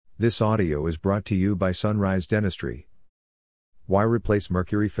This audio is brought to you by Sunrise Dentistry. Why replace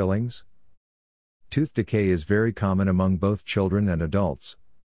mercury fillings? Tooth decay is very common among both children and adults.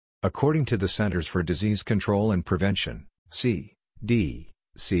 According to the Centers for Disease Control and Prevention,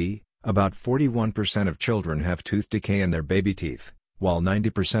 CDC, about 41% of children have tooth decay in their baby teeth, while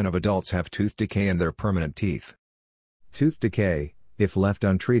 90% of adults have tooth decay in their permanent teeth. Tooth decay, if left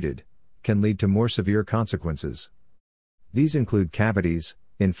untreated, can lead to more severe consequences. These include cavities,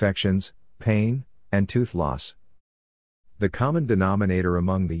 infections, pain, and tooth loss. The common denominator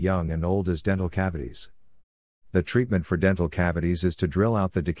among the young and old is dental cavities. The treatment for dental cavities is to drill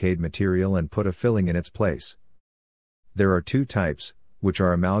out the decayed material and put a filling in its place. There are two types, which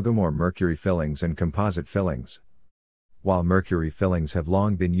are amalgam or mercury fillings and composite fillings. While mercury fillings have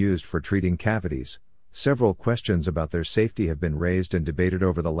long been used for treating cavities, several questions about their safety have been raised and debated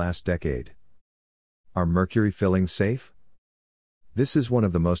over the last decade. Are mercury fillings safe? This is one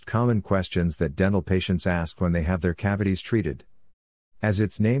of the most common questions that dental patients ask when they have their cavities treated. As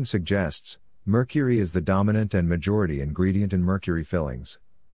its name suggests, mercury is the dominant and majority ingredient in mercury fillings.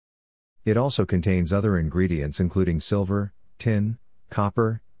 It also contains other ingredients including silver, tin,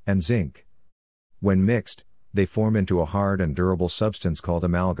 copper, and zinc. When mixed, they form into a hard and durable substance called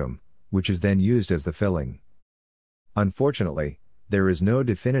amalgam, which is then used as the filling. Unfortunately, there is no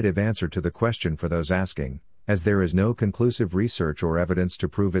definitive answer to the question for those asking, as there is no conclusive research or evidence to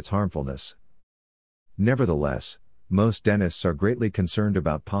prove its harmfulness. Nevertheless, most dentists are greatly concerned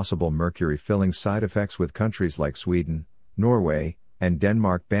about possible mercury filling side effects, with countries like Sweden, Norway, and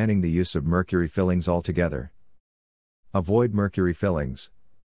Denmark banning the use of mercury fillings altogether. Avoid mercury fillings.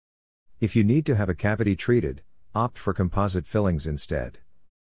 If you need to have a cavity treated, opt for composite fillings instead.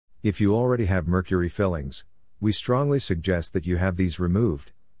 If you already have mercury fillings, we strongly suggest that you have these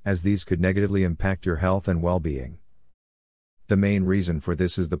removed, as these could negatively impact your health and well-being. The main reason for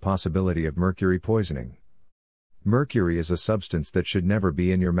this is the possibility of mercury poisoning. Mercury is a substance that should never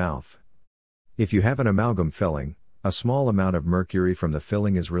be in your mouth. If you have an amalgam filling, a small amount of mercury from the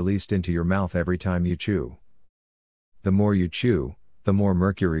filling is released into your mouth every time you chew. The more you chew, the more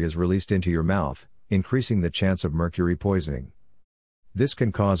mercury is released into your mouth, increasing the chance of mercury poisoning. This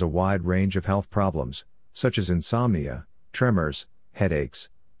can cause a wide range of health problems, such as insomnia, tremors, headaches,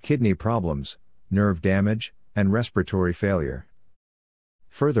 kidney problems, nerve damage, and respiratory failure.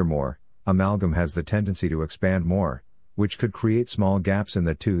 Furthermore, amalgam has the tendency to expand more, which could create small gaps in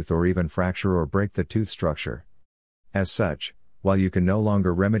the tooth or even fracture or break the tooth structure. As such, while you can no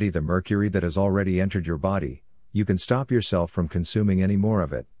longer remedy the mercury that has already entered your body, you can stop yourself from consuming any more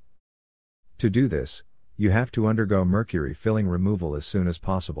of it. To do this, you have to undergo mercury filling removal as soon as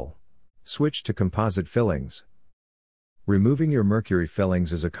possible. Switch to composite fillings. Removing your mercury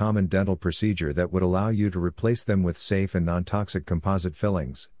fillings is a common dental procedure that would allow you to replace them with safe and non-toxic composite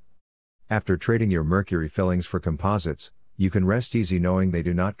fillings. After trading your mercury fillings for composites, you can rest easy knowing they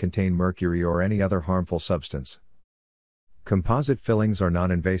do not contain mercury or any other harmful substance. Composite fillings are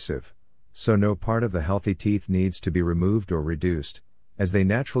non-invasive, so no part of the healthy teeth needs to be removed or reduced, as they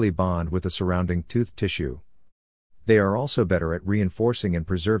naturally bond with the surrounding tooth tissue. They are also better at reinforcing and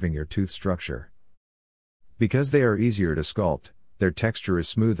preserving your tooth structure. Because they are easier to sculpt, their texture is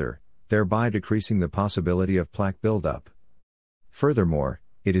smoother, thereby decreasing the possibility of plaque buildup. Furthermore,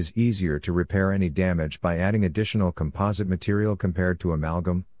 it is easier to repair any damage by adding additional composite material compared to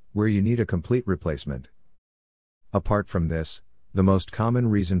amalgam, where you need a complete replacement. Apart from this, the most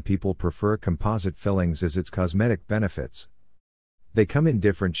common reason people prefer composite fillings is its cosmetic benefits. They come in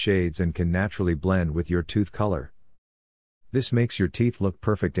different shades and can naturally blend with your tooth color. This makes your teeth look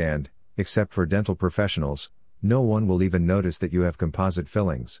perfect and, except for dental professionals, no one will even notice that you have composite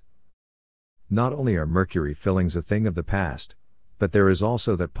fillings. Not only are mercury fillings a thing of the past, but there is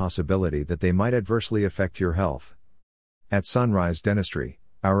also that possibility that they might adversely affect your health. At Sunrise Dentistry,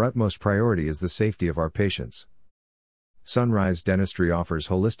 our utmost priority is the safety of our patients. Sunrise Dentistry offers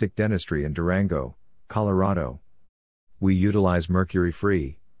holistic dentistry in Durango, Colorado. We utilize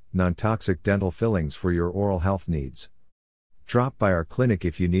mercury-free, non-toxic dental fillings for your oral health needs. Drop by our clinic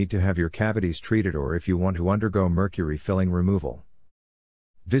if you need to have your cavities treated or if you want to undergo mercury filling removal.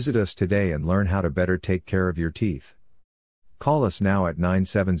 Visit us today and learn how to better take care of your teeth. Call us now at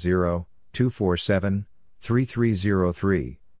 970-247-3303.